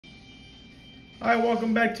Alright,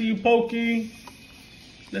 welcome back to you, Pokey.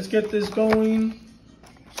 Let's get this going.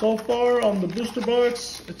 So far on the booster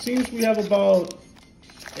box, it seems we have about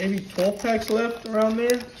maybe 12 packs left around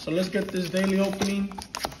there. So let's get this daily opening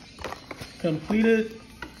completed.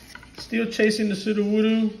 Still chasing the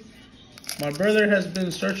Sudowoodo. My brother has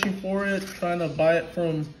been searching for it, trying to buy it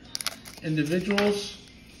from individuals.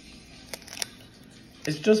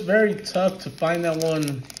 It's just very tough to find that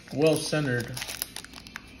one well-centered.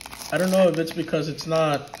 I don't know if it's because it's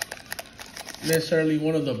not necessarily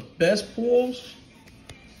one of the best pools,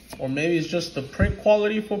 or maybe it's just the print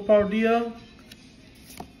quality for Paldea.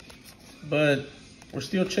 But we're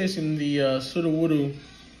still chasing the Sudowoodo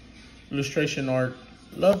illustration art.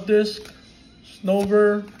 Love Disc,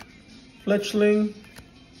 Snover, Fletchling,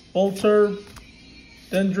 Volturb,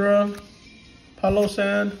 Dendra,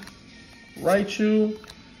 Palossand, Raichu,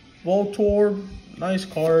 Voltorb, nice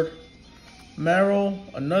card. Marrow,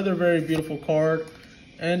 another very beautiful card,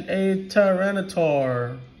 and a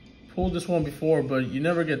Tyranitar. Pulled this one before, but you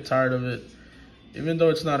never get tired of it. Even though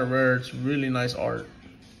it's not a rare, it's really nice art.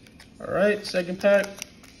 Alright, second pack.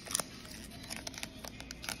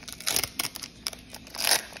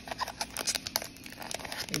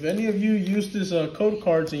 If any of you use this code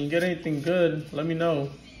cards and you get anything good, let me know.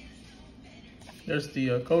 There's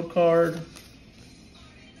the code card,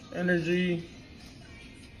 Energy,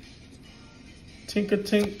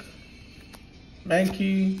 Tinkatink,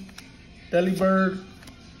 Mankey, Delibird,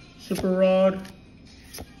 Super Rod,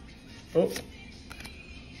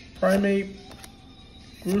 Primate,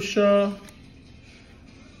 Grusha,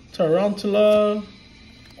 Tarantula,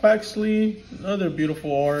 Quaxley, another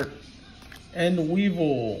beautiful art, and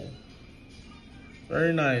Weevil.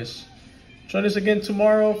 Very nice. Join us again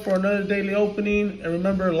tomorrow for another daily opening. And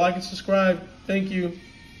remember, like and subscribe. Thank you.